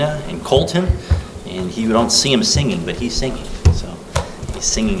and Colton, and you don't see him singing, but he's singing. So he's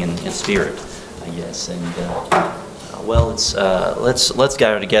singing in spirit, I guess. And let's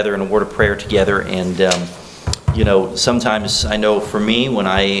gather together in a word of prayer together. And sometimes I know for me when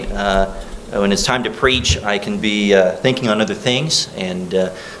when it's time to preach, I can be thinking on other things, and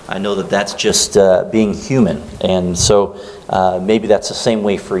I know that that's just being human. And so maybe that's the same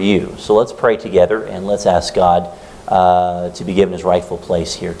way for you. So let's pray together, and let's ask God to be given His rightful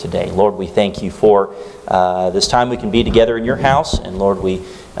place here today. Lord, we thank You for this time we can be together in Your house, and Lord, we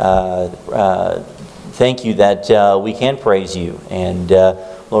thank You that we can praise You, and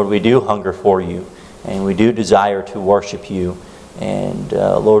Lord, we do hunger for You, and we do desire to worship You. And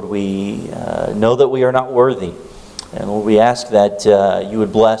Lord, we know that we are not worthy. And Lord, we ask that You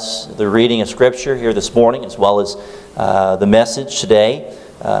would bless the reading of Scripture here this morning, as well as the message today.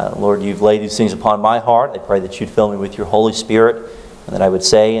 Lord, You've laid these things upon my heart. I pray that You'd fill me with Your Holy Spirit, and that I would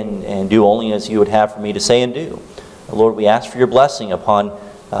say and do only as You would have for me to say and do. Lord, we ask for Your blessing upon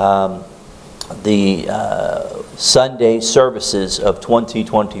the Sunday services of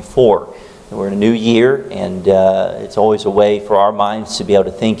 2024. We're in a new year, and it's always a way for our minds to be able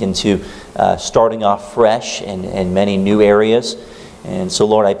to think into starting off fresh in many new areas. And so,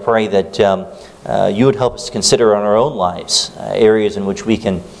 Lord, I pray that You would help us to consider on our own lives areas in which we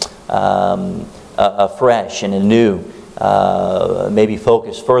can afresh and anew maybe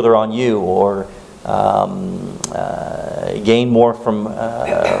focus further on You, or gain more from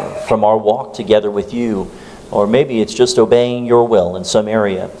our walk together with You, or maybe it's just obeying Your will in some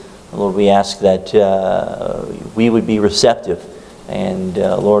area. Lord, we ask that we would be receptive, and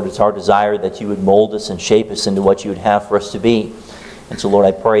Lord, it's our desire that You would mold us and shape us into what You would have for us to be. And so, Lord,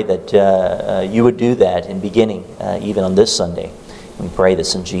 I pray that You would do that in beginning, even on this Sunday. And we pray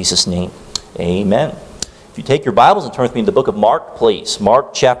this in Jesus' name. Amen. If you take your Bibles and turn with me to the book of Mark, please.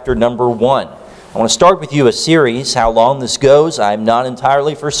 Mark chapter number 1. I want to start with you a series. How long this goes, I'm not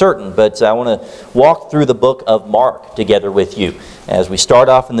entirely for certain, but I want to walk through the book of Mark together with you. As we start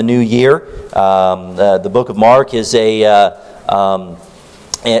off in the new year, the book of Mark is a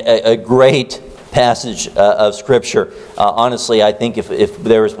great passage of Scripture. Honestly, I think if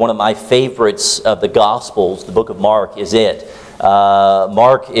there is one of my favorites of the Gospels, the book of Mark is it.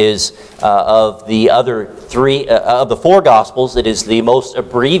 Mark is of the other three, of the four Gospels, it is the most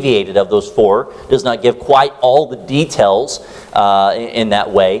abbreviated of those four. It does not give quite all the details in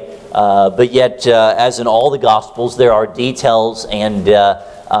that way. But yet, as in all the Gospels, there are details and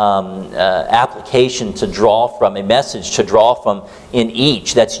application to draw from, a message to draw from in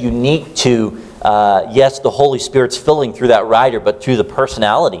each that's unique to, yes, the Holy Spirit's filling through that writer, but through the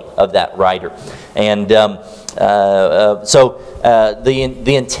personality of that writer. And so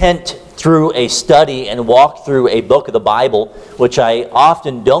the intent through a study and walk through a book of the Bible, which I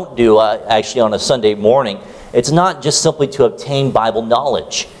often don't do actually on a Sunday morning, it's not just simply to obtain Bible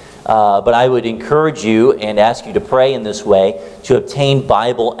knowledge. But I would encourage you and ask you to pray in this way to obtain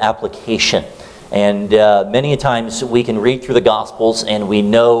Bible application. And many times we can read through the Gospels and we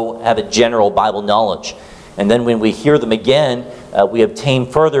have a general Bible knowledge. And then when we hear them again, we obtain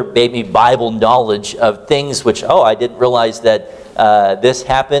further maybe Bible knowledge of things which, I didn't realize that this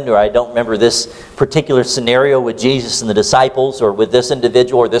happened, or I don't remember this particular scenario with Jesus and the disciples, or with this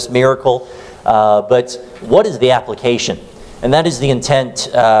individual, or this miracle. But what is the application? And that is the intent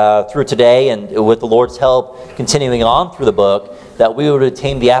through today, and with the Lord's help, continuing on through the book, that we would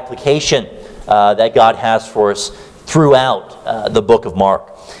attain the application that God has for us throughout the book of Mark.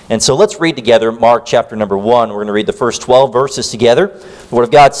 And so let's read together Mark chapter number 1. We're going to read the first 12 verses together. The Word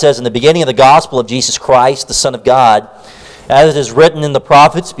of God says, "In the beginning of the gospel of Jesus Christ, the Son of God, as it is written in the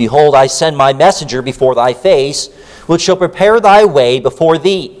prophets, Behold, I send my messenger before thy face, which shall prepare thy way before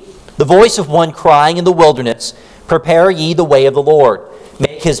thee. The voice of one crying in the wilderness, Prepare ye the way of the Lord,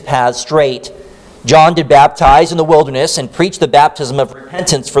 make his paths straight. John did baptize in the wilderness, and preach the baptism of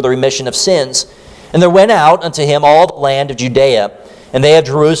repentance for the remission of sins. And there went out unto him all the land of Judea, and they of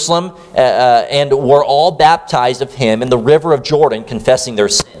Jerusalem, and were all baptized of him in the river of Jordan, confessing their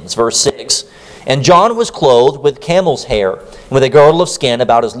sins." Verse 6. "And John was clothed with camel's hair, and with a girdle of skin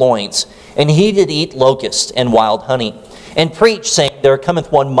about his loins. And he did eat locusts and wild honey, and preached, saying, There cometh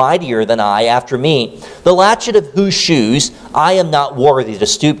one mightier than I after me, the latchet of whose shoes I am not worthy to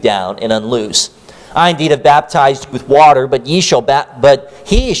stoop down and unloose. I indeed have baptized you with water, but he shall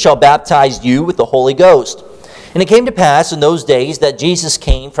baptize you with the Holy Ghost. And it came to pass in those days that Jesus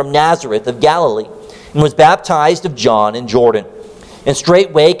came from Nazareth of Galilee, and was baptized of John in Jordan. And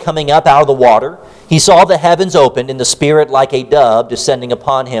straightway coming up out of the water, he saw the heavens opened, and the Spirit like a dove descending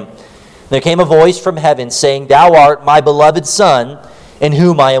upon him. And there came a voice from heaven, saying, Thou art my beloved Son, in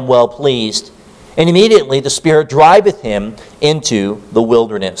whom I am well pleased. And immediately the Spirit driveth him into the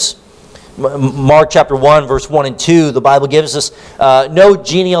wilderness. Mark chapter 1, verse 1 and 2, the Bible gives us no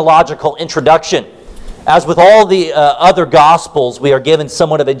genealogical introduction. As with all the other Gospels, we are given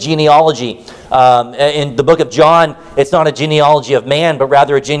somewhat of a genealogy. In the book of John, it's not a genealogy of man, but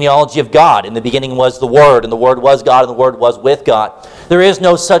rather a genealogy of God. In the beginning was the Word, and the Word was God, and the Word was with God. There is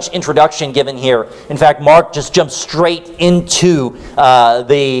no such introduction given here. In fact, Mark just jumps straight into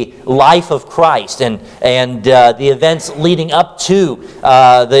the life of Christ and the events leading up to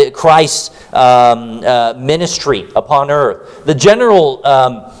the Christ's ministry upon earth. The general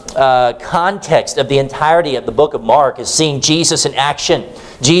context of the entirety of the book of Mark is seeing Jesus in action,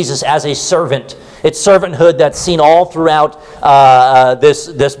 Jesus as a servant. It's servanthood that's seen all throughout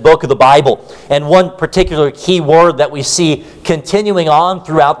this book of the Bible. And one particular key word that we see continuing on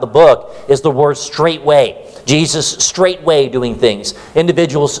throughout the book is the word straightway. Jesus straightway doing things.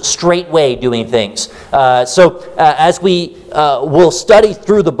 Individuals straightway doing things. So as we will study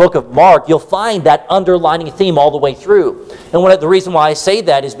through the book of Mark, you'll find that underlining theme all the way through. And the reason why I say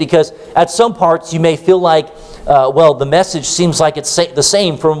that is because at some parts you may feel like, the message seems like it's the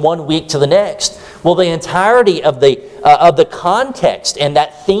same from one week to the next. Well, the entirety of the context and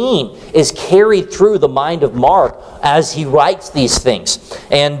that theme is carried through the mind of Mark as he writes these things.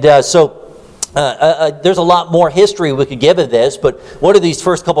 And there's a lot more history we could give of this, but what do these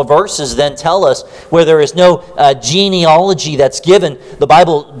first couple verses then tell us? Where there is no genealogy that's given, the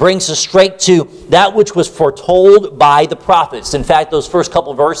Bible brings us straight to that which was foretold by the prophets. In fact, those first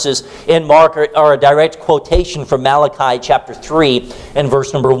couple verses in Mark are a direct quotation from Malachi chapter 3 and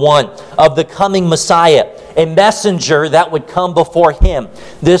verse number 1 of the coming Messiah, a messenger that would come before him,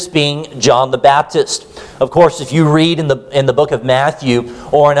 this being John the Baptist. Of course, if you read in the book of Matthew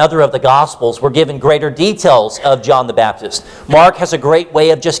or in other of the Gospels, we're given greater details of John the Baptist. Mark has a great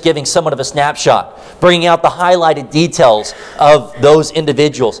way of just giving somewhat of a snapshot, bringing out the highlighted details of those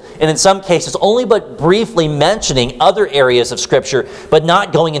individuals, and in some cases only but briefly mentioning other areas of Scripture, but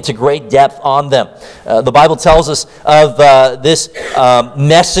not going into great depth on them. The Bible tells us of this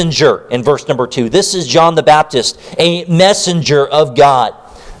messenger in verse number 2. This is John the Baptist, a messenger of God.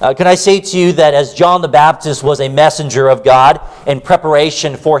 Can I say to you that as John the Baptist was a messenger of God in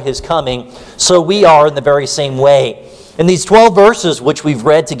preparation for his coming, so we are in the very same way. In these 12 verses which we've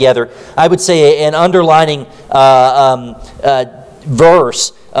read together, I would say an underlining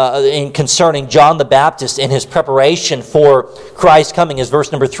verse concerning John the Baptist and his preparation for Christ's coming is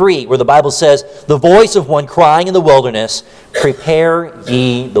verse number 3, where the Bible says, "The voice of one crying in the wilderness, prepare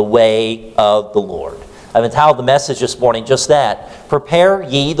ye the way of the Lord." I've entitled the message this morning just that, "Prepare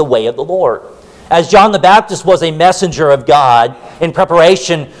ye the way of the Lord." As John the Baptist was a messenger of God in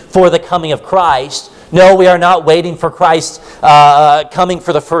preparation for the coming of Christ, no, we are not waiting for Christ coming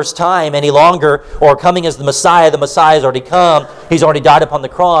for the first time any longer, or coming as the Messiah. The Messiah has already come. He's already died upon the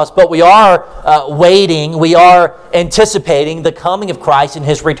cross. But we are waiting, we are anticipating the coming of Christ and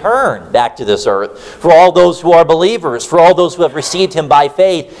his return back to this earth. For all those who are believers, for all those who have received him by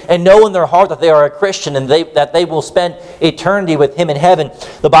faith and know in their heart that they are a Christian and that they will spend eternity with him in heaven.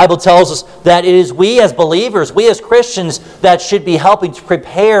 The Bible tells us that it is we as believers, we as Christians, that should be helping to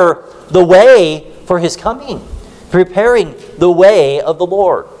prepare the way for his coming, preparing the way of the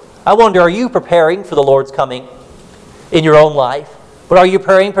Lord. I wonder, are you preparing for the Lord's coming in your own life? But are you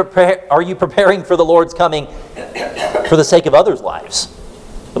preparing for the Lord's coming for the sake of others' lives?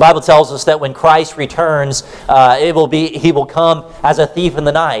 The Bible tells us that when Christ returns, he will come as a thief in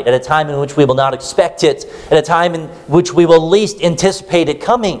the night, at a time in which we will not expect it, at a time in which we will least anticipate it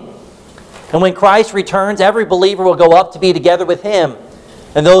coming. And when Christ returns, every believer will go up to be together with him.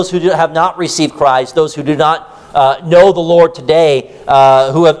 And those who have not received Christ, those who do not know the Lord today,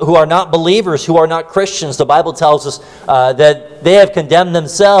 who are not believers, who are not Christians, the Bible tells us that they have condemned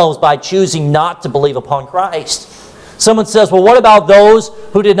themselves by choosing not to believe upon Christ. Someone says, well, what about those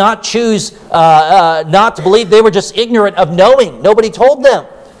who did not choose not to believe? They were just ignorant of knowing. Nobody told them.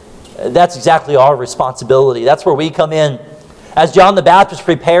 That's exactly our responsibility. That's where we come in. As John the Baptist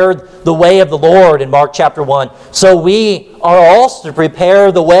prepared the way of the Lord in Mark chapter 1, so we are also to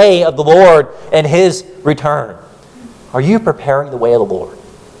prepare the way of the Lord and his return. Are you preparing the way of the Lord?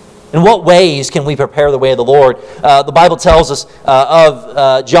 In what ways can we prepare the way of the Lord? The Bible tells us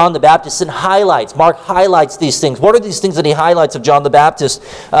of John the Baptist and highlights. Mark highlights these things. What are these things that he highlights of John the Baptist?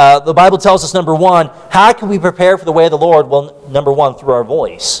 The Bible tells us, number one, how can we prepare for the way of the Lord? Well, number one, through our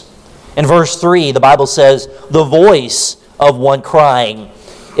voice. In verse 3, the Bible says, the voice of one crying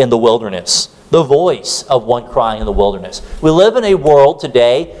in the wilderness. the voice of one crying in the wilderness. We live in a world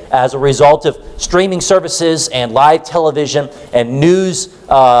today, as a result of streaming services and live television and news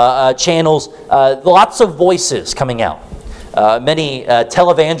channels, lots of voices coming out. Many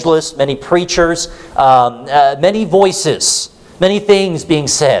televangelists, many preachers, many voices, many things being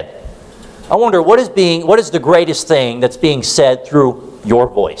said. I wonder, what is the greatest thing that's being said through your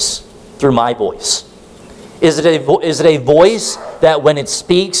voice, through my voice? Is it a voice that when it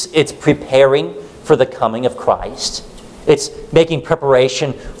speaks, it's preparing for the coming of Christ? It's making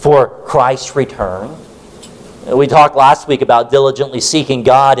preparation for Christ's return? We talked last week about diligently seeking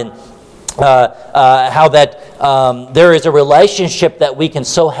God and how that there is a relationship that we can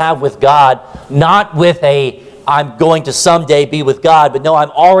so have with God, not with I'm going to someday be with God, but no,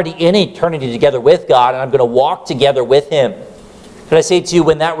 I'm already in eternity together with God, and I'm going to walk together with Him. Can I say to you,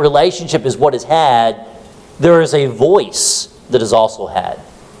 when that relationship is what is had, there is a voice that is also had.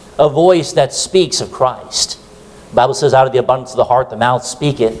 A voice that speaks of Christ. The Bible says, out of the abundance of the heart, the mouth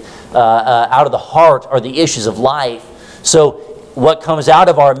speaketh. Out of the heart are the issues of life. So what comes out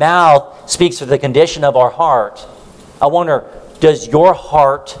of our mouth speaks of the condition of our heart. I wonder, does your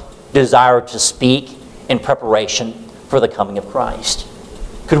heart desire to speak in preparation for the coming of Christ?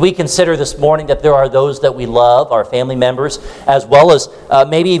 Could we consider this morning that there are those that we love, our family members, as well as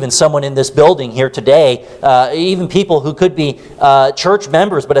maybe even someone in this building here today, even people who could be church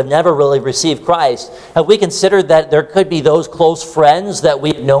members but have never really received Christ? Have we considered that there could be those close friends that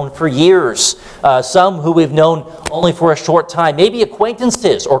we've known for years, some who we've known only for a short time, maybe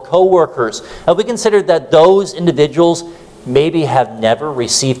acquaintances or co-workers? Have we considered that those individuals maybe have never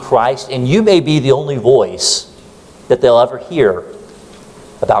received Christ, and you may be the only voice that they'll ever hear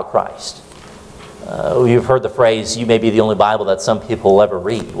about Christ? You've heard the phrase, you may be the only Bible that some people will ever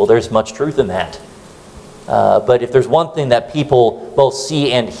read. Well, there's much truth in that. But if there's one thing that people both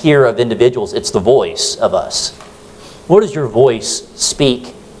see and hear of individuals, it's the voice of us. What does your voice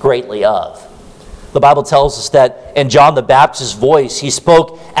speak greatly of? The Bible tells us that in John the Baptist's voice, he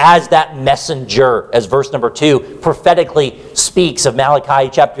spoke as that messenger, as verse number 2 prophetically speaks of Malachi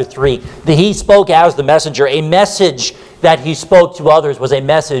chapter 3. That he spoke as the messenger. A message that he spoke to others was a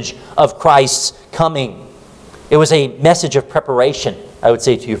message of Christ's coming. It was a message of preparation, I would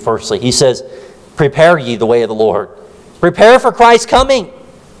say to you firstly. He says, prepare ye the way of the Lord. Prepare for Christ's coming.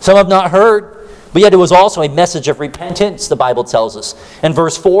 Some have not heard. But yet it was also a message of repentance, the Bible tells us. In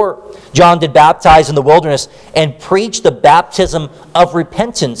verse 4, John did baptize in the wilderness and preach the baptism of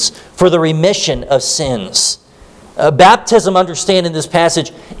repentance for the remission of sins. Baptism, understand in this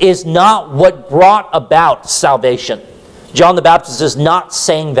passage, is not what brought about salvation. John the Baptist is not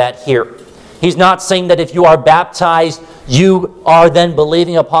saying that here. He's not saying that if you are baptized, you are then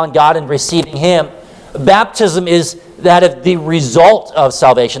believing upon God and receiving Him. Baptism is that of the result of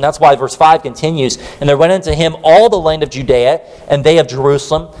salvation. That's why verse 5 continues. And there went unto him all the land of Judea, and they of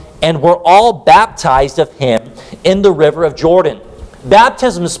Jerusalem, and were all baptized of him in the river of Jordan.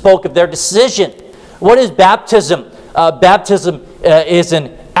 Baptism spoke of their decision. What is baptism? Baptism is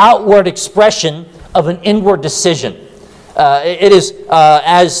an outward expression of an inward decision. It is,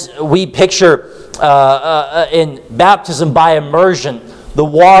 as we picture in baptism by immersion, the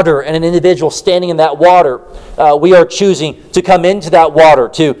water and an individual standing in that water, we are choosing to come into that water,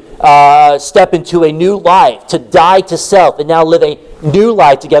 to step into a new life, to die to self, and now live a new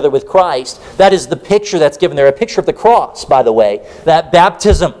life together with Christ. That is the picture that's given there, a picture of the cross, by the way, that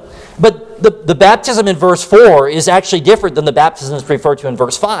baptism. But the baptism in verse 4 is actually different than the baptism that's referred to in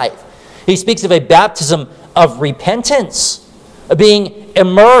verse 5. He speaks of a baptism of repentance, being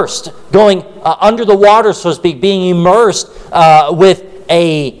immersed, going under the water, so to speak, being immersed with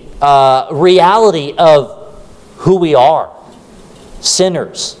a reality of who we are,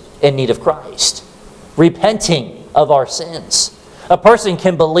 sinners in need of Christ, repenting of our sins. A person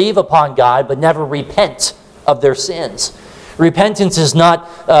can believe upon God but never repent of their sins. Repentance is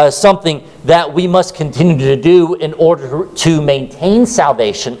not something that we must continue to do in order to maintain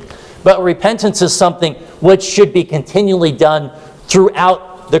salvation, but repentance is something which should be continually done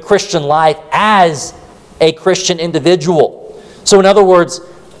throughout the Christian life as a Christian individual. So in other words,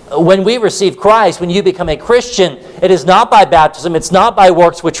 when we receive Christ, when you become a Christian, it is not by baptism, it's not by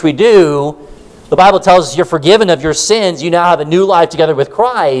works which we do. The Bible tells us you're forgiven of your sins, you now have a new life together with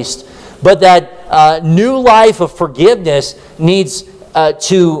Christ, but that new life of forgiveness needs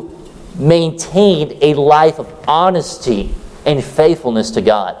to maintain a life of honesty and faithfulness to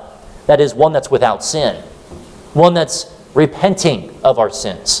God. That is, one that's without sin, one that's repenting of our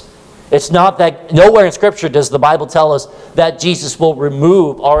sins. It's not that, nowhere in Scripture does the Bible tell us that Jesus will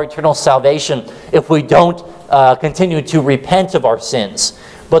remove our eternal salvation if we don't continue to repent of our sins.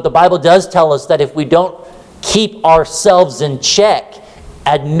 But the Bible does tell us that if we don't keep ourselves in check,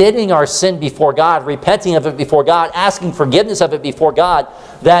 admitting our sin before God, repenting of it before God, asking forgiveness of it before God,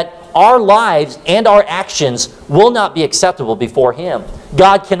 that our lives and our actions will not be acceptable before Him.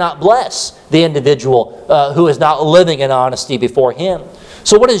 God cannot bless the individual who is not living in honesty before Him.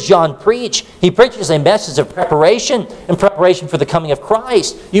 So what does John preach? He preaches a message of preparation and preparation for the coming of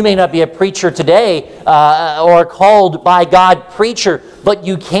Christ. You may not be a preacher today or called by God preacher, but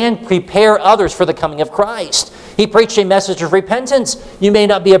you can prepare others for the coming of Christ. He preached a message of repentance. You may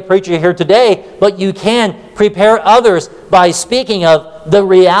not be a preacher here today, but you can prepare others by speaking of the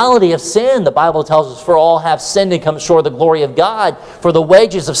reality of sin. The Bible tells us, for all have sinned and come short of the glory of God. For the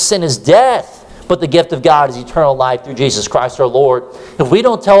wages of sin is death, but the gift of God is eternal life through Jesus Christ our Lord. If we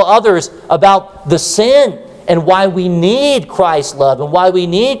don't tell others about the sin and why we need Christ's love and why we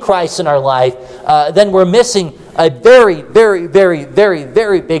need Christ in our life, then we're missing a very, very, very, very,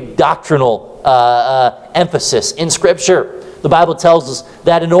 very big doctrinal emphasis in Scripture. The Bible tells us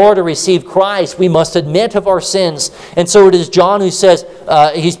that in order to receive Christ, we must admit of our sins. And so it is John who says,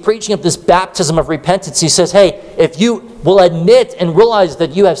 he's preaching of this baptism of repentance. He says, hey, if you will admit and realize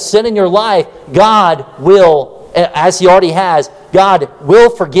that you have sin in your life, God will, as He already has, God will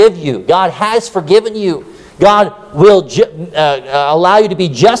forgive you. God has forgiven you. God will allow you to be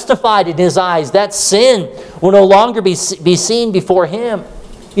justified in His eyes. That sin will no longer be seen before Him.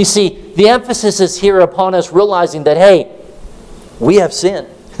 You see, the emphasis is here upon us realizing that, hey, we have sinned.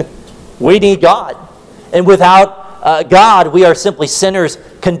 We need God. And without God, we are simply sinners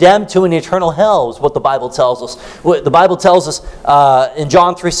condemned to an eternal hell, is what the Bible tells us. The Bible tells us in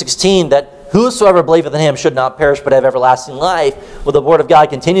John 3:16 that whosoever believeth in Him should not perish but have everlasting life. Well, the Word of God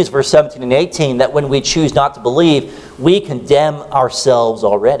continues, verse 17 and 18, that when we choose not to believe, we condemn ourselves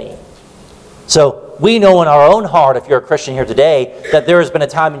already. So we know in our own heart, if you're a Christian here today, that there has been a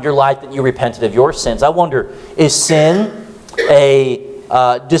time in your life that you repented of your sins. I wonder, is sin a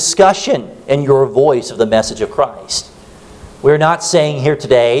discussion in your voice of the message of Christ? We're not saying here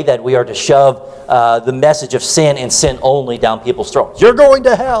today that we are to shove the message of sin and sin only down people's throats. You're going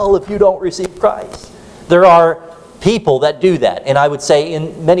to hell if you don't receive Christ. There are people that do that, and I would say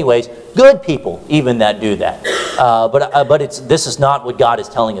in many ways, good people even that do that. But this is not what God is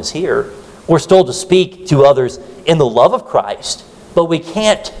telling us here. We're still to speak to others in the love of Christ, but we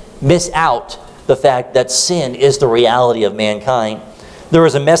can't miss out the fact that sin is the reality of mankind. There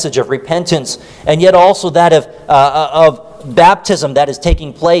is a message of repentance, and yet also that of baptism that is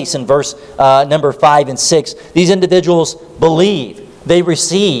taking place in verse number 5 and 6. These individuals believe, they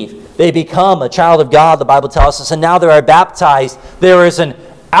receive, they become a child of God, the Bible tells us, and now they are baptized. There is an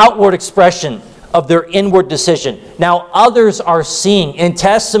outward expression of their inward decision. Now others are seeing in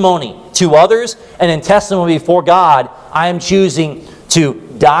testimony to others and in testimony before God, I am choosing to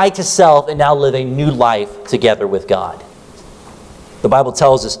die to self and now live a new life together with God. The Bible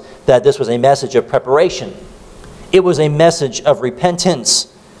tells us that this was a message of preparation. It was a message of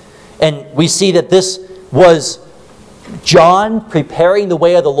repentance. And we see that this was John preparing the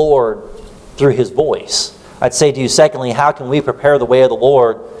way of the Lord through his voice. I'd say to you, secondly, how can we prepare the way of the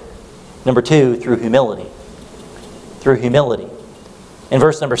Lord? Number 2, through humility. Through humility. In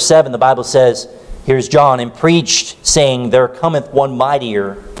verse number 7, the Bible says, here's John, and preached, saying, there cometh one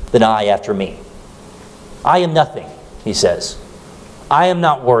mightier than I after me. I am nothing, he says. I am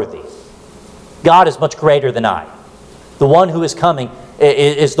not worthy. God is much greater than I. The one who is coming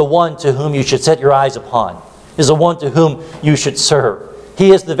is the one to whom you should set your eyes upon, is the one to whom you should serve.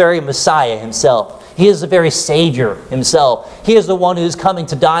 He is the very Messiah himself. He is the very Savior himself. He is the one who is coming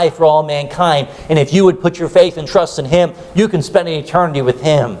to die for all mankind. And if you would put your faith and trust in him, you can spend an eternity with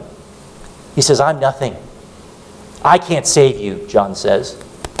him. He says, I'm nothing. I can't save you, John says.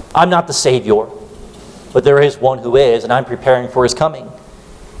 I'm not the Savior. But there is one who is, and I'm preparing for his coming.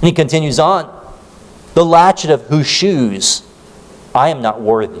 And he continues on. The latchet of whose shoes I am not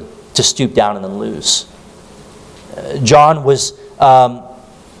worthy to stoop down and unloose. John was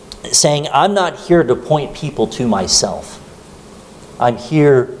saying, I'm not here to point people to myself. I'm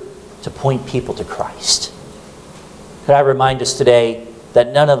here to point people to Christ. Could I remind us today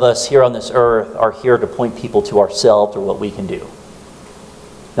that none of us here on this earth are here to point people to ourselves or what we can do.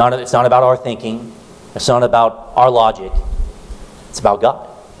 It's not about our thinking. It's not about our logic. It's about God.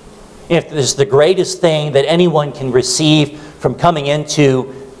 If this is the greatest thing that anyone can receive from coming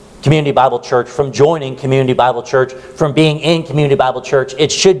into Community Bible Church, from joining Community Bible Church, from being in Community Bible Church,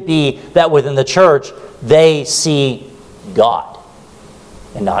 it should be that within the church they see God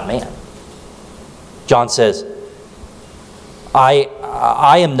and not man. John says,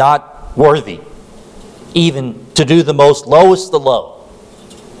 I am not worthy even to do the most lowest the low.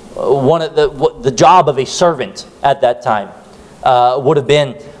 One of the job of a servant at that time would have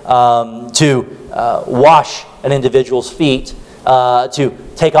been to wash an individual's feet, to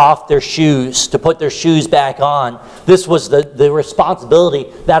take off their shoes, to put their shoes back on. This was the responsibility,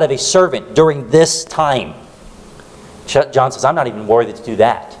 that of a servant during this time. John says, I'm not even worthy to do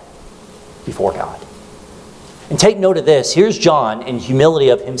that before God. And take note of this. Here's John in humility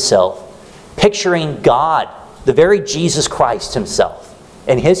of himself, picturing God, the very Jesus Christ himself,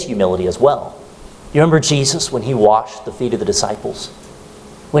 and his humility as well. You remember Jesus when he washed the feet of the disciples?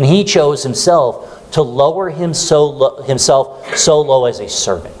 When he chose himself to lower himself so low as a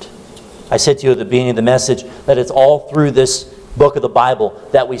servant. I said to you at the beginning of the message that it's all through this book of the Bible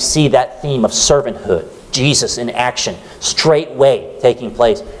that we see that theme of servanthood. Jesus in action, straightway taking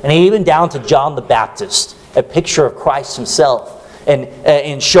place. And even down to John the Baptist, a picture of Christ himself.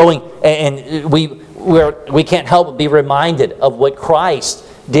 And showing, and we can't help but be reminded of what Christ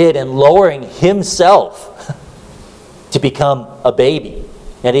did in lowering himself to become a baby,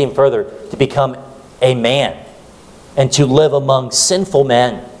 and even further, to become a man, and to live among sinful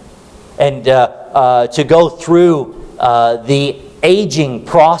men, and to go through the aging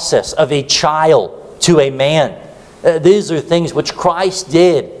process of a child to a man. These are things which Christ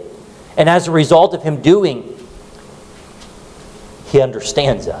did, and as a result of him doing, he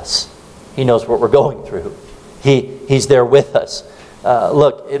understands us. He knows what we're going through. He's there with us.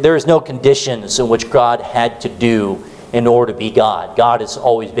 Look, there is no conditions in which God had to do in order to be God. God has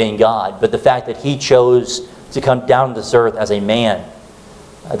always been God. But the fact that he chose to come down to this earth as a man,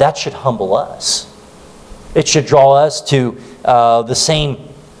 that should humble us. It should draw us to the same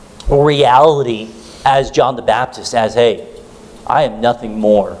reality as John the Baptist, as, hey, I am nothing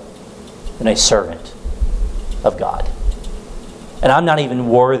more than a servant of God. And I'm not even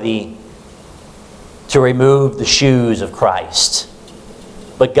worthy to remove the shoes of Christ.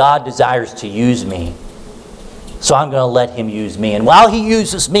 But God desires to use me. So I'm going to let him use me. And while he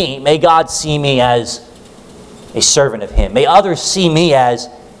uses me, may God see me as a servant of him. May others see me as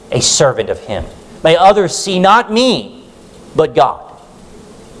a servant of him. May others see not me, but God.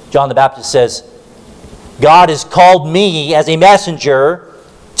 John the Baptist says, God has called me as a messenger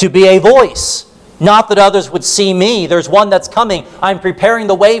to be a voice. Not that others would see me. There's one that's coming. I'm preparing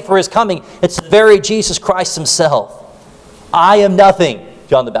the way for his coming. It's the very Jesus Christ himself. I am nothing,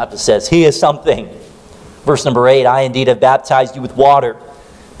 John the Baptist says. He is something. Verse number 8, I indeed have baptized you with water,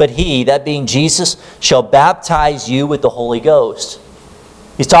 but he, that being Jesus, shall baptize you with the Holy Ghost.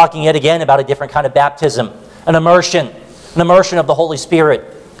 He's talking yet again about a different kind of baptism, an immersion of the Holy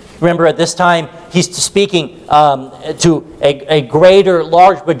Spirit. Remember, at this time, he's speaking to a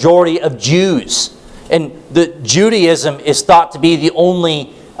large majority of Jews. And Judaism is thought to be the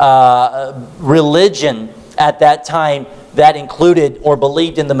only religion at that time that included or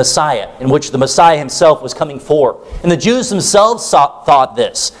believed in the Messiah, in which the Messiah himself was coming for. And the Jews themselves thought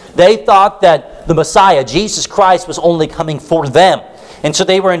this. They thought that the Messiah, Jesus Christ, was only coming for them. And so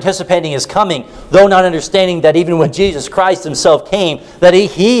they were anticipating his coming, though not understanding that even when Jesus Christ himself came, that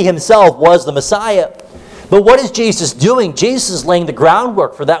he himself was the Messiah. But what is Jesus doing? Jesus is laying the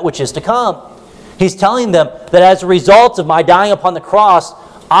groundwork for that which is to come. He's telling them that as a result of my dying upon the cross,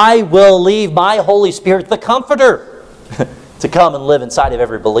 I will leave my Holy Spirit, the Comforter, to come and live inside of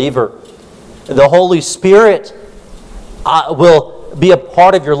every believer. The Holy Spirit will be a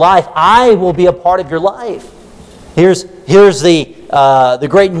part of your life. I will be a part of your life. Here's the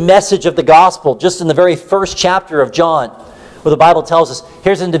great message of the gospel, just in the very first chapter of John, where the Bible tells us,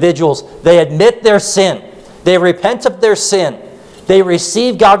 here's individuals, they admit their sin, they repent of their sin, they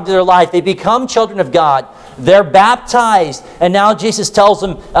receive God into their life, they become children of God, they're baptized, and now Jesus tells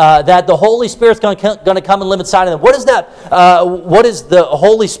them that the Holy Spirit's going to come and live inside of them. What is that? What is the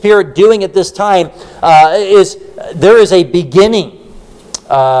Holy Spirit doing at this time? There is a beginning,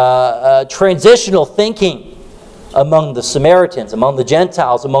 transitional thinking among the Samaritans, among the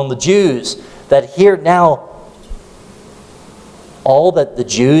Gentiles, among the Jews, that here now all that the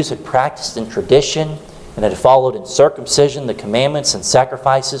Jews had practiced in tradition and had followed in circumcision, the commandments and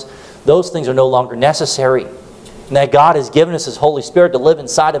sacrifices, those things are no longer necessary. And that God has given us his Holy Spirit to live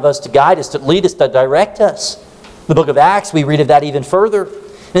inside of us, to guide us, to lead us, to direct us. In the book of Acts, we read of that even further.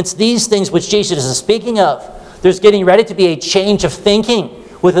 And it's these things which Jesus is speaking of. There's getting ready to be a change of thinking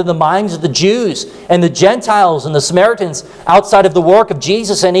within the minds of the Jews and the Gentiles and the Samaritans outside of the work of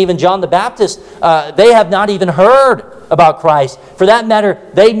Jesus and even John the Baptist. They have not even heard about Christ. For that matter,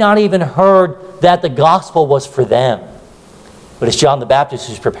 they've not even heard that the gospel was for them. But it's John the Baptist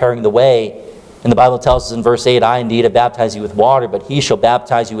who's preparing the way, And the Bible tells us in verse 8, I indeed have baptized you with water, but he shall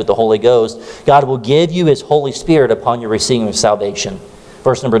baptize you with the Holy Ghost. God will give you his Holy Spirit upon your receiving of salvation.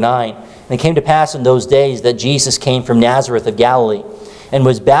 Verse number 9, and it came to pass in those days that Jesus came from Nazareth of Galilee and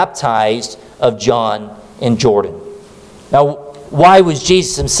was baptized of John in Jordan. Now, why was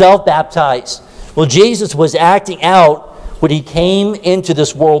Jesus himself baptized? Well, Jesus was acting out what he came into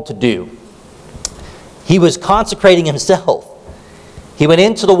this world to do. He was consecrating himself. He went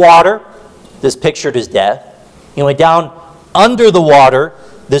into the water. This pictured his death. He went down under the water.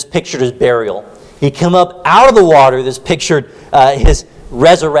 This pictured his burial. He came up out of the water. This pictured his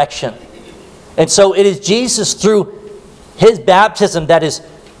resurrection. And so it is Jesus through his baptism that is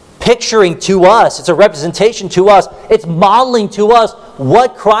picturing to us. It's a representation to us. It's modeling to us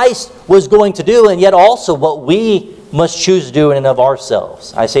what Christ was going to do, and yet also what we must choose to do in and of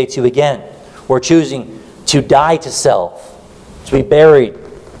ourselves. I say to you again, we're choosing to die to self, to be buried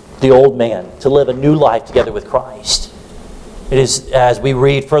the old man, to live a new life together with Christ. It is, as we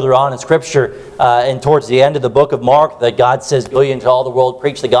read further on in Scripture, and towards the end of the book of Mark, that God says, go ye into all the world,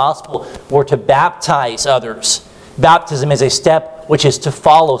 preach the gospel. We're to baptize others. Baptism is a step which is to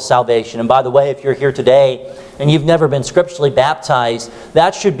follow salvation. And by the way, if you're here today and you've never been scripturally baptized,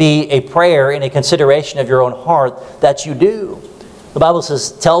 that should be a prayer and a consideration of your own heart that you do. The Bible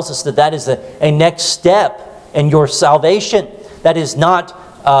tells us that is a next step in your salvation. That is not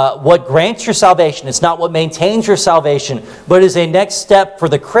what grants your salvation. It's not what maintains your salvation, but is a next step for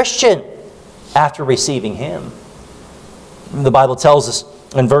the Christian after receiving him. The Bible tells us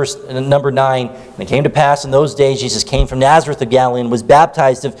in verse number 9, and it came to pass in those days Jesus came from Nazareth of Galilee and was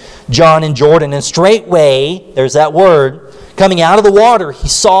baptized of John in Jordan. And straightway, there's that word, coming out of the water, he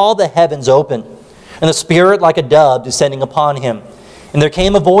saw the heavens open, and the Spirit like a dove descending upon him. And there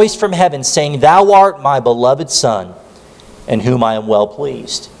came a voice from heaven saying, Thou art my beloved Son, in whom I am well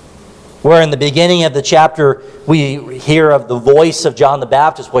pleased. Where in the beginning of the chapter we hear of the voice of John the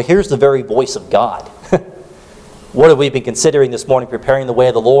Baptist, well, here's the very voice of God. What have we been considering this morning, preparing the way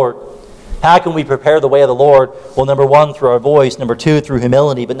of the Lord? How can we prepare the way of the Lord? Well, number 1, through our voice. Number 2, through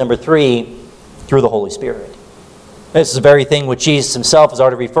humility. But number 3, through the Holy Spirit. This is the very thing which Jesus himself has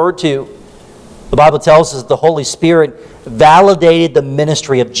already referred to. The Bible tells us that the Holy Spirit validated the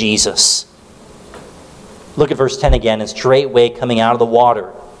ministry of Jesus. Look at verse 10 again. And straightway coming out of the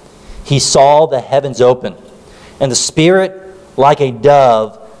water, he saw the heavens open, and the Spirit like a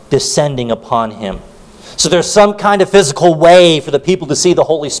dove descending upon him. So there's some kind of physical way for the people to see the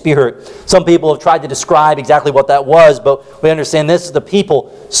Holy Spirit. Some people have tried to describe exactly what that was, but we understand this is the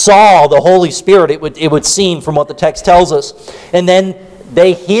people saw the Holy Spirit, it would seem from what the text tells us. And then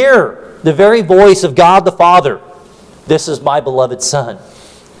they hear the very voice of God the Father. This is my beloved Son.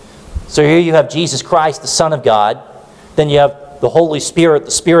 So here you have Jesus Christ, the Son of God. Then you have the Holy Spirit,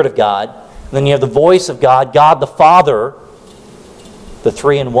 the Spirit of God. And then you have the voice of God, God the Father, the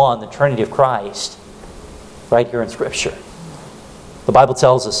 3-in-1, the Trinity of Christ. Right here in Scripture. The Bible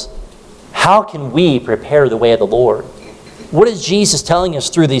tells us, how can we prepare the way of the Lord? What is Jesus telling us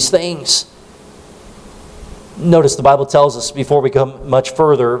through these things? Notice the Bible tells us, before we go much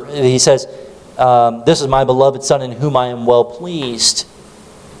further, he says, this is my beloved Son in whom I am well pleased.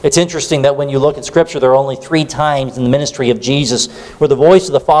 It's interesting that when you look at Scripture, there are only 3 times in the ministry of Jesus where the voice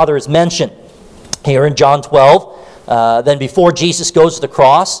of the Father is mentioned. Here in John 12, then before Jesus goes to the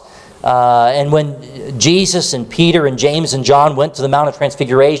cross, and when Jesus and Peter and James and John went to the Mount of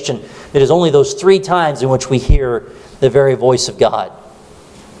Transfiguration, it is only those 3 times in which we hear the very voice of God.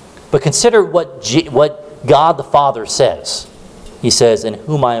 But consider what God the Father says. He says, in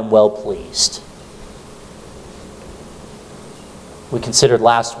whom I am well pleased. We considered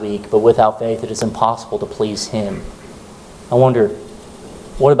last week, but without faith it is impossible to please Him. I wonder,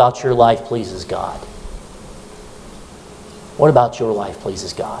 what about your life pleases God? What about your life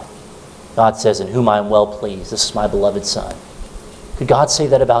pleases God? God says, in whom I am well pleased. This is my beloved Son. Could God say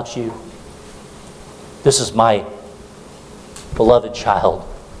that about you? This is my beloved child,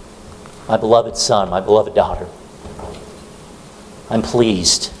 my beloved son, my beloved daughter. I'm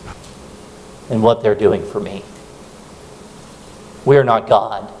pleased in what they're doing for me. We are not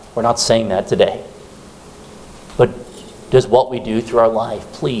God. We're not saying that today. But does what we do through our life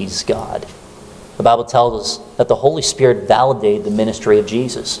please God? The Bible tells us that the Holy Spirit validated the ministry of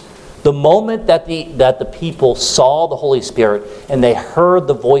Jesus. The moment that the people saw the Holy Spirit and they heard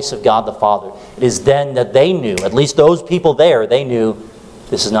the voice of God the Father, it is then that they knew, at least those people there, they knew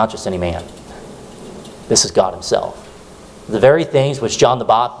this is not just any man. This is God Himself. The very things which John the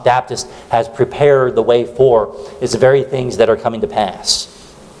Baptist has prepared the way for is the very things that are coming to pass.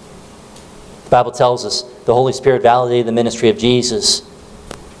 The Bible tells us the Holy Spirit validated the ministry of Jesus.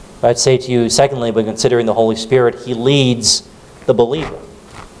 I'd say to you, secondly, when considering the Holy Spirit, He leads the believer.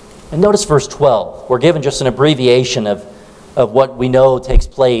 And notice verse 12. We're given just an abbreviation of what we know takes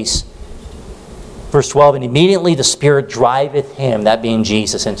place. Verse 12, and immediately the Spirit driveth him, that being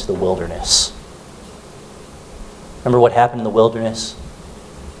Jesus, into the wilderness. Remember what happened in the wilderness?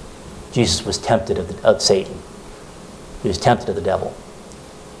 Jesus was tempted of Satan. He was tempted of the devil.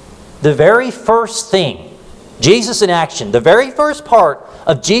 The very first thing, Jesus in action, the very first part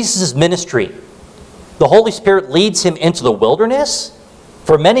of Jesus' ministry, the Holy Spirit leads him into the wilderness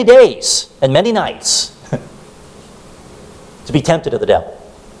for many days and many nights to be tempted of the devil.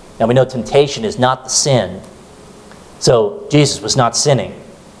 Now we know temptation is not the sin, so Jesus was not sinning.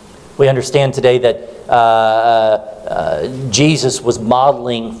 We understand today that Jesus was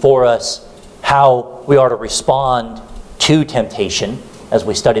modeling for us how we are to respond to temptation as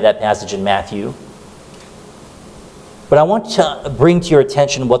we study that passage in Matthew. But I want to bring to your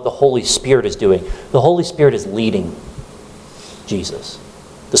attention what the Holy Spirit is doing. The Holy Spirit is leading Jesus.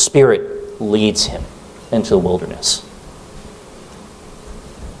 The Spirit leads him into the wilderness.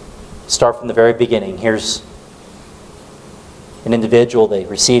 Start from the very beginning. Here's an individual, they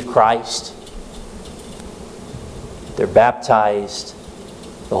receive Christ. They're baptized.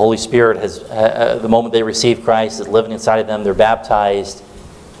 The Holy Spirit has, the moment they receive Christ, is living inside of them. They're baptized.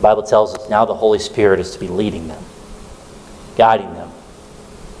 The Bible tells us now the Holy Spirit is to be leading them, guiding them,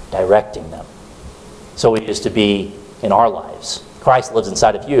 directing them. So He is to be in our lives. Christ lives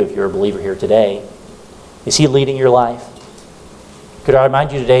inside of you if you're a believer here today. Is He leading your life? Could I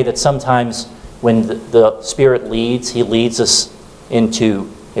remind you today that sometimes when the Spirit leads, He leads us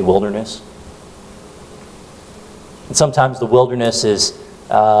into a wilderness. And sometimes the wilderness is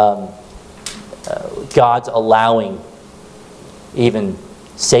God's allowing even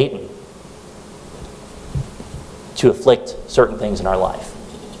Satan to afflict certain things in our life.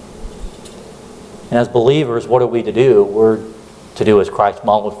 And as believers, what are we to do? We're to do as Christ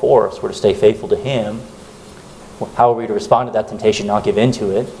modeled for us. We're to stay faithful to Him. How are we to respond to that temptation? Not give in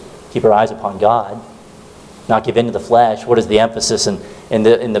to it. Keep our eyes upon God. Not give in to the flesh. What is the emphasis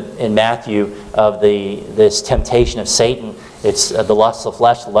in Matthew of this temptation of Satan? It's the lust of the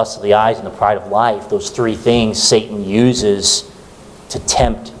flesh, the lust of the eyes, and the pride of life. Those three things Satan uses to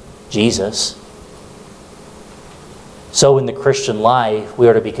tempt Jesus. So in the Christian life, we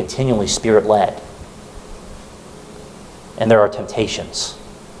are to be continually Spirit-led. And there are temptations.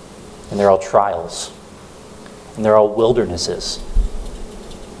 And there are trials. And there are wildernesses.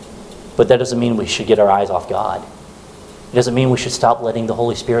 But that doesn't mean we should get our eyes off God. It doesn't mean we should stop letting the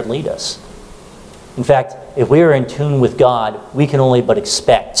Holy Spirit lead us. In fact, if we are in tune with God, we can only but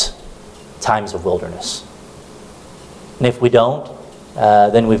expect times of wilderness. And if we don't,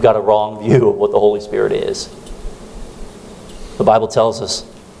 then we've got a wrong view of what the Holy Spirit is. The Bible tells us,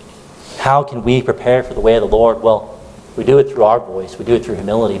 how can we prepare for the way of the Lord? Well, we do it through our voice, we do it through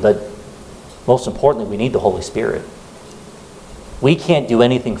humility, but most importantly, we need the Holy Spirit. We can't do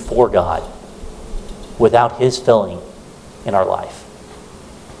anything for God without His filling in our life.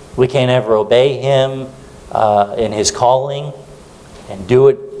 We can't ever obey Him in His calling and do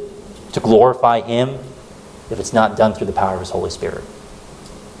it to glorify Him if it's not done through the power of His Holy Spirit.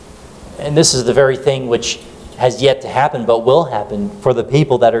 And this is the very thing which has yet to happen, but will happen for the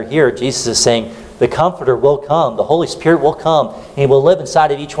people that are here. Jesus is saying, the Comforter will come. The Holy Spirit will come. And He will live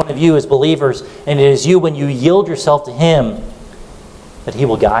inside of each one of you as believers. And it is you, when you yield yourself to Him, that He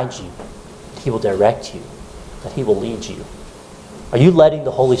will guide you, that He will direct you, that He will lead you. Are you letting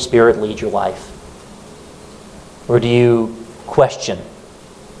the Holy Spirit lead your life? Or do you question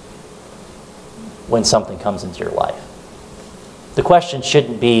when something comes into your life? The question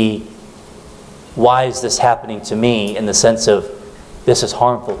shouldn't be, why is this happening to me, in the sense of, this is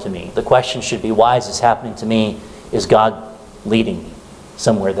harmful to me. The question should be, why is this happening to me? Is God leading me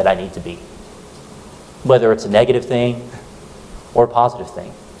somewhere that I need to be? Whether it's a negative thing or a positive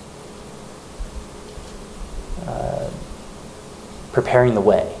thing. Preparing the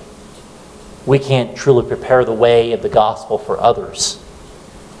way. We can't truly prepare the way of the gospel for others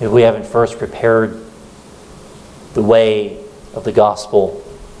if we haven't first prepared the way of the gospel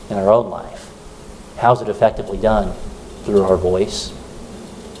in our own life. How is it effectively done? Through our voice,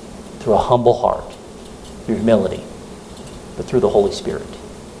 through a humble heart, through humility, but through the Holy Spirit.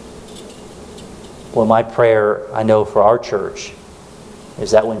 Well, my prayer, I know, for our church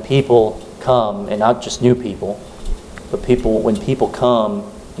is that when people come, and not just new people, but when people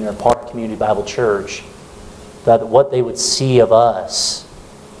come and are part of Community Bible Church, that what they would see of us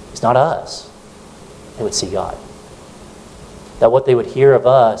is not us. They would see God. That what they would hear of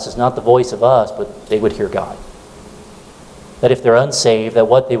us is not the voice of us, but they would hear God. that if they're unsaved, that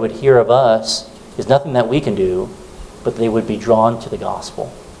what they would hear of us is nothing that we can do, but they would be drawn to the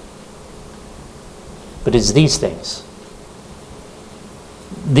gospel. But it's these things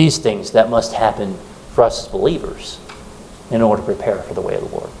that must happen for us as believers in order to prepare for the way of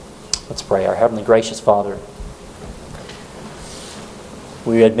the Lord. Let's pray. Our heavenly gracious Father,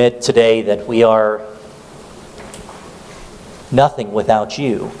 we admit today that we are nothing without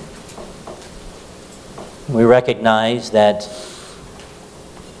you. We recognize that,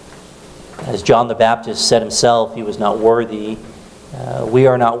 as John the Baptist said himself, he was not worthy. We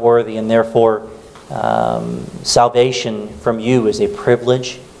are not worthy, and therefore salvation from you is a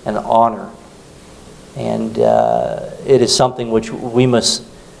privilege and an honor. And it is something which we must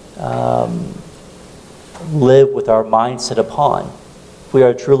live with our mindset upon. If we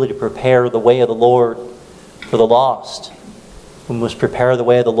are truly to prepare the way of the Lord for the lost, we must prepare the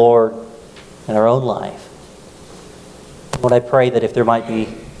way of the Lord in our own life. Lord, I pray that if there might be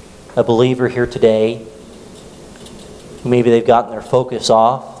a believer here today, maybe they've gotten their focus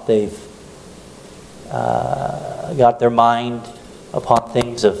off, they've got their mind upon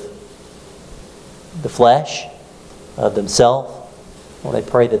things of the flesh, of themselves. Lord, I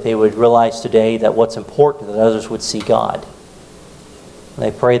pray that they would realize today that what's important, that others would see God. And I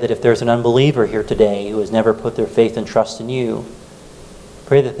pray that if there's an unbeliever here today who has never put their faith and trust in you,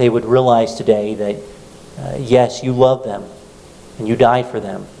 pray that they would realize today that yes, you love them and you died for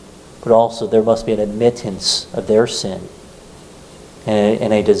them, but also there must be an admittance of their sin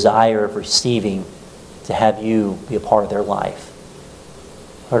and a desire of receiving to have you be a part of their life.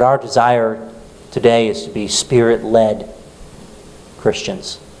 Lord, our desire today is to be Spirit-led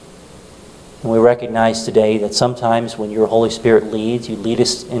Christians. And we recognize today that sometimes when your Holy Spirit leads, you lead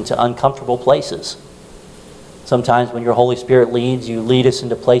us into uncomfortable places. Sometimes when your Holy Spirit leads, you lead us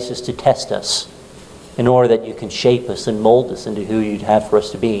into places to test us in order that you can shape us and mold us into who you'd have for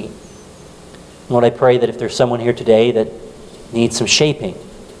us to be. Lord, I pray that if there's someone here today that needs some shaping,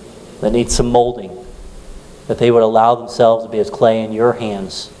 that needs some molding, that they would allow themselves to be as clay in your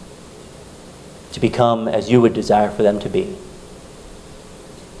hands, to become as you would desire for them to be.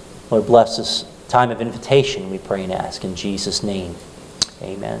 Lord, bless this time of invitation, we pray and ask in Jesus' name.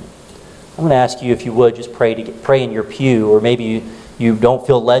 Amen. I'm going to ask you, if you would, just pray in your pew, or maybe you don't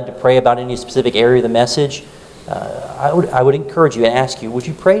feel led to pray about any specific area of the message. I would encourage you and ask you, would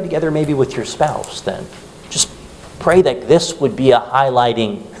you pray together maybe with your spouse then? Just pray that this would be a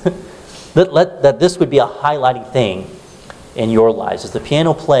highlighting, that this would be a highlighting thing in your lives. As the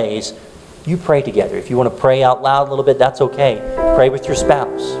piano plays, you pray together. If you want to pray out loud a little bit, that's okay. Pray with your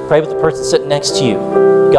spouse. Pray with the person sitting next to you.